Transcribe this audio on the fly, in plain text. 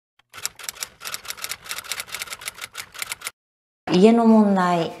家の問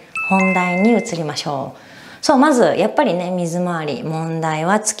題、本題に移りましょう。そう、まずやっぱりね、水回り、問題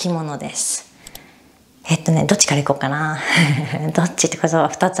はつきものです。どっちからいこうかな。どっちってことは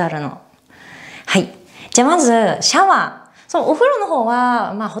2つあるの。はい。じゃあまず、シャワー。そう、お風呂の方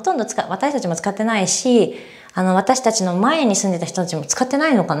は、まあほとんど私たちも使ってないし、私たちの前に住んでた人たちも使ってな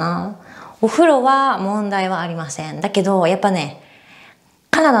いのかな。お風呂は問題はありません。だけど、やっぱね、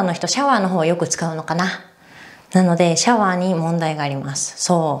カナダの人、シャワーの方をよく使うのかな。なので、シャワーに問題があります。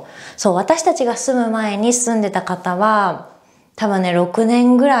そう、私たちが住む前に住んでた方は、多分ね、6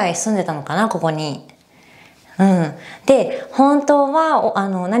年ぐらい住んでたのかな、ここに。うん。で、本当は、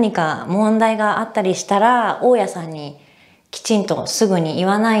何か問題があったりしたら、大家さんにきちんとすぐに言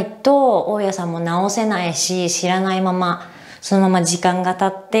わないと、大家さんも直せないし、知らないまま、そのまま時間が経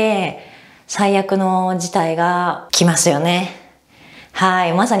って、最悪の事態が来ますよね。は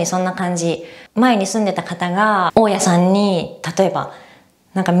い。まさにそんな感じ。前に住んでた方が、大家さんに、例えば、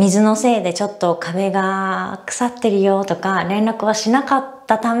なんか水のせいでちょっと壁が腐ってるよとか、連絡はしなかっ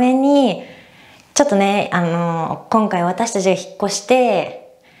たために、ちょっとね、今回私たちが引っ越し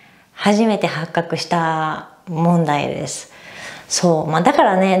て、初めて発覚した問題です。そう。まあだか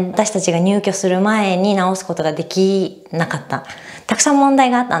らね、私たちが入居する前に直すことができなかった。たくさん問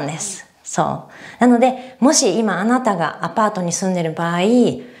題があったんです。そう。なので、もし今あなたがアパートに住んでる場合、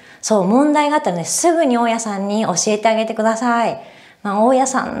そう、問題があったらね、すぐに大家さんに教えてあげてください。まあ大家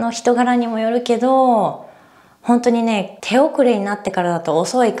さんの人柄にもよるけど、本当にね、手遅れになってからだと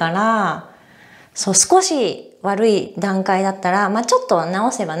遅いから、そう、少し悪い段階だったら、まあちょっと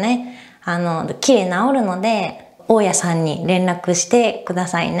直せばね、綺麗に治るので、大家さんに連絡してくだ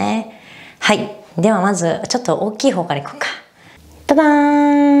さいね。はい。ではまず、ちょっと大きい方からいこうか。ただ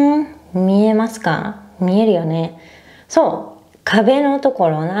ーん。見えますか？見えるよね。そう。壁のとこ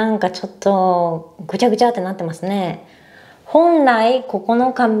ろなんかちょっとぐちゃぐちゃってなってますね。本来、ここ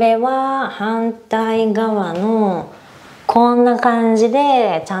の壁は反対側のこんな感じ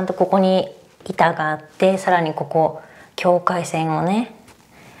で、ちゃんとここに板があって、さらにここ、境界線をね、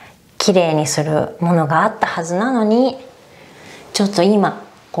綺麗にするものがあったはずなのに、ちょっと今、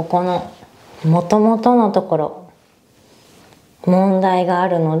ここの元々のところ、問題があ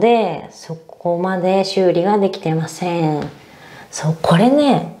るので、そこまで修理ができてません。そう、これ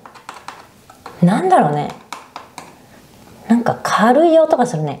ね、なんだろうね。なんか軽い音が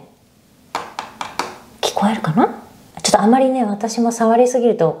するね。聞こえるかな？ちょっとあまりね、私も触りすぎ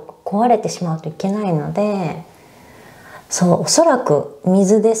ると壊れてしまうといけないので、そう、おそらく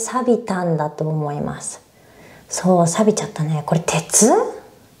水で錆びたんだと思います。そう、錆びちゃったね。これ鉄？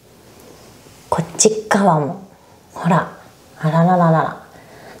こっち側も。ほら。あららららら。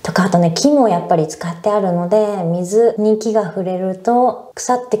とか、あとね、木もやっぱり使ってあるので、水に木が触れると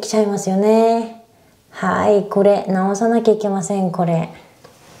腐ってきちゃいますよね。はい、これ、直さなきゃいけません、これ。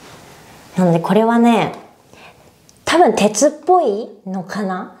なので、これはね、多分鉄っぽいのか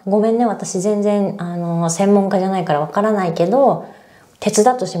な？ごめんね、私全然、専門家じゃないからわからないけど、鉄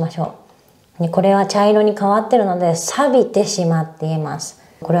だとしましょう。これは茶色に変わってるので、錆びてしまっています。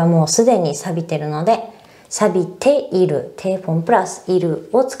これはもうすでに錆びてるので、錆びている、テーポンプラスいる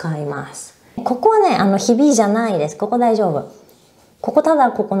を使います。ここはね、ひびじゃないです。ここ大丈夫。ここた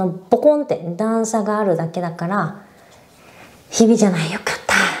だここのボコンって段差があるだけだから、ひびじゃない。よかっ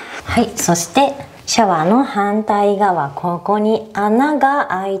た。はい。そして、シャワーの反対側、ここに穴が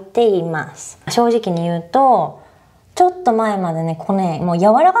開いています。正直に言うと、ちょっと前までね、ここね、もう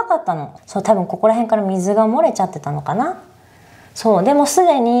柔らかかったの。そう、多分ここら辺から水が漏れちゃってたのかな。そう、でもす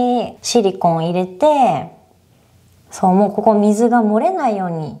でにシリコン入れて、そう、もうここ水が漏れないよう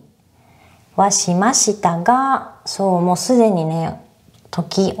にはしましたが、そう、もうすでにね、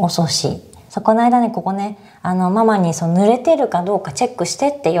時遅し。そう、この間ね、ここね、ママに濡れてるかどうかチェックして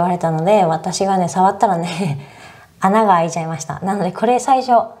って言われたので、私がね、触ったらね、穴が開いちゃいました。なので、これ最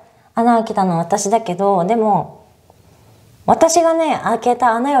初、穴開けたの私だけど、でも、私がね、開け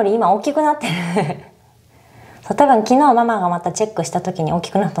た穴より今大きくなってる。そう、多分昨日ママがまたチェックした時に大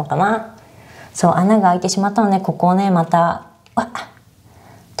きくなったのかな。そう、穴が開いてしまったので、ここをね、また、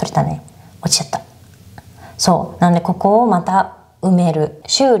取れたね。落ちちゃった。そう。なんで、ここをまた埋める。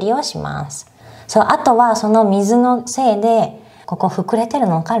修理をします。そう、あとは、その水のせいで、ここ膨れてる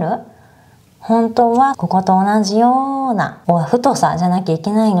のわかる？本当は、ここと同じような、太さじゃなきゃい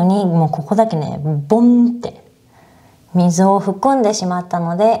けないのに、もうここだけね、ボンって、水を含んでしまった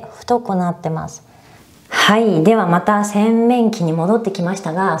ので、太くなってます。はい。ではまた洗面器に戻ってきまし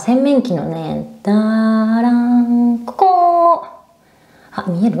たが、洗面器のね、ダーラン、ここ。あ、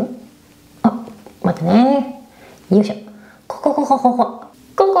見える？あ、待ってね。よいしょ。こ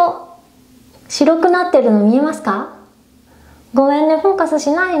こ。白くなってるの見えますか？ごめんね、フォーカス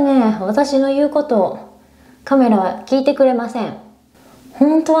しないね。私の言うことをカメラは聞いてくれません。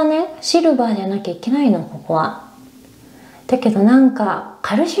本当はね、シルバーじゃなきゃいけないの、ここは。だけどなんか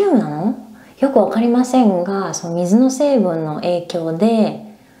カルシウムなの？よくわかりませんが、その水の成分の影響で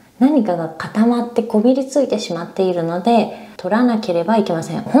何かが固まってこびりついてしまっているので、取らなければいけま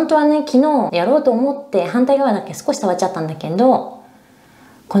せん。本当はね、昨日やろうと思って反対側だけ少し触っちゃったんだけど、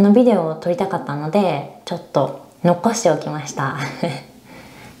このビデオを撮りたかったのでちょっと残しておきました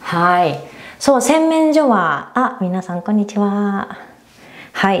はい。そう、洗面所は、皆さんこんにちは。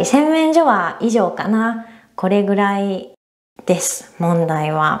はい、洗面所は以上かな。これぐらいです、問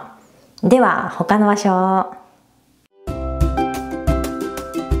題は。では他の場所。